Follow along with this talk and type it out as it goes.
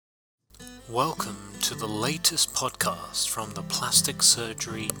Welcome to the latest podcast from the Plastic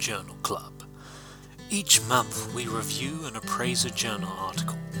Surgery Journal Club. Each month we review and appraise a journal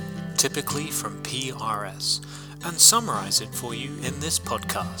article, typically from PRS, and summarize it for you in this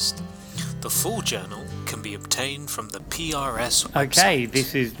podcast. The full journal can be obtained from the PRS website. Okay,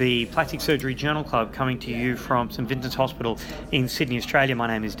 this is the Plastic Surgery Journal Club coming to you from St Vincent's Hospital in Sydney, Australia. My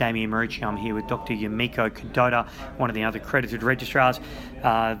name is Damien Marucci. I'm here with Dr. Yumiko Kadota, one of the other accredited registrars.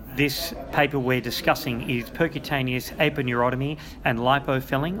 This paper we're discussing is Percutaneous Aponeurotomy and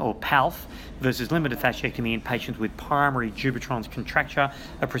Lipofilling, or PALF, versus limited fasciectomy in patients with primary Dupuytren's contracture,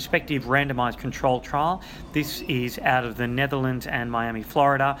 a prospective randomized controlled trial. This is out of the Netherlands and Miami,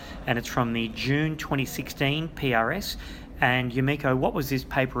 Florida, and it's from the June 2016 PRS. And Yumiko, what was this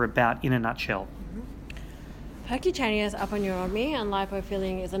paper about in a nutshell? Percutaneous aponeurotomy and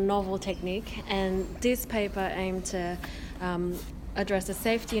lipofilling is a novel technique, and this paper aimed to address the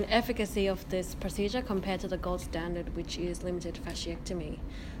safety and efficacy of this procedure compared to the gold standard, which is limited fasciectomy.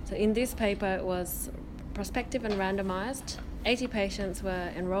 So in this paper, it was prospective and randomized. 80 patients were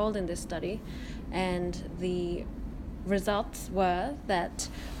enrolled in this study, and the results were that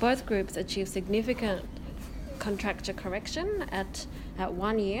both groups achieved significant contracture correction at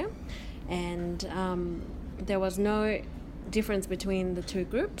 1 year, and there was no difference between the two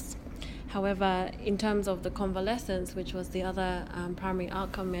groups. However, in terms of the convalescence, which was the other primary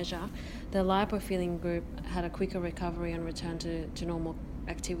outcome measure, the lipofilling group had a quicker recovery and return to normal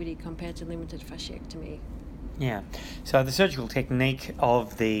activity compared to limited fasciectomy. Yeah, so the surgical technique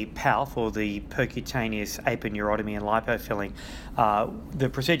of the PALF, or the percutaneous aponeurotomy and lipofilling, the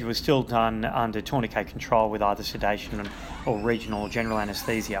procedure was still done under tourniquet control with either sedation or regional or general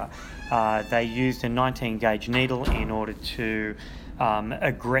anaesthesia. They used a 19-gauge needle in order to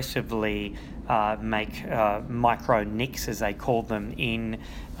aggressively make micro nicks, as they called them, in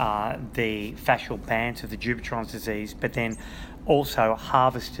the fascial bands of the Dupuytren's disease, but then also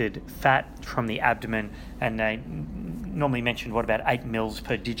harvested fat from the abdomen, and they normally mentioned about 8 mils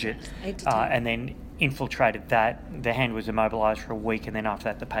per digit, 8 to 10. And then infiltrated that. The hand was immobilized for a week, and then after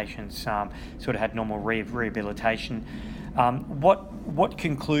that the patients sort of had normal rehabilitation. What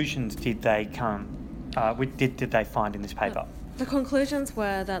conclusions did they did they find in this paper? The conclusions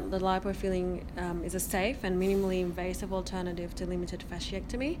were that the lipofilling is a safe and minimally invasive alternative to limited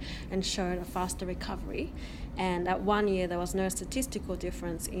fasciectomy and showed a faster recovery. And at 1 year, there was no statistical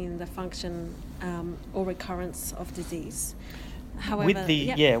difference in the function or recurrence of disease. However,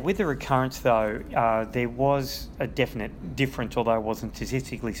 with the recurrence though, there was a definite difference, although it wasn't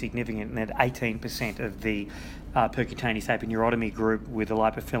statistically significant, in that 18% of the percutaneous aponeurotomy group with the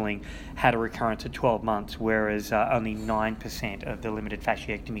lipofilling had a recurrence at 12 months, whereas only 9% of the limited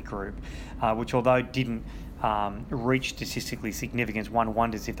fasciectomy group, which although didn't reach statistically significance, one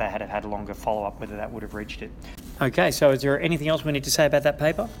wonders if they had had a longer follow-up whether that would have reached it. Okay, so is there anything else we need to say about that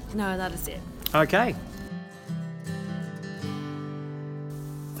paper? No, that is it. Okay.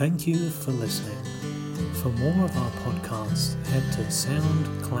 Thank you for listening. For more of our podcasts, head to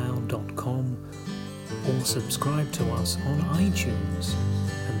soundcloud.com or subscribe to us on iTunes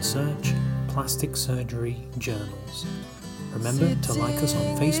and search Plastic Surgery Journals. Remember to like us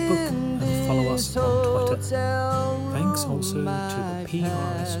on Facebook and follow us on Twitter. Thanks also to the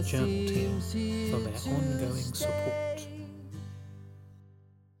PRS Journal team for their ongoing support.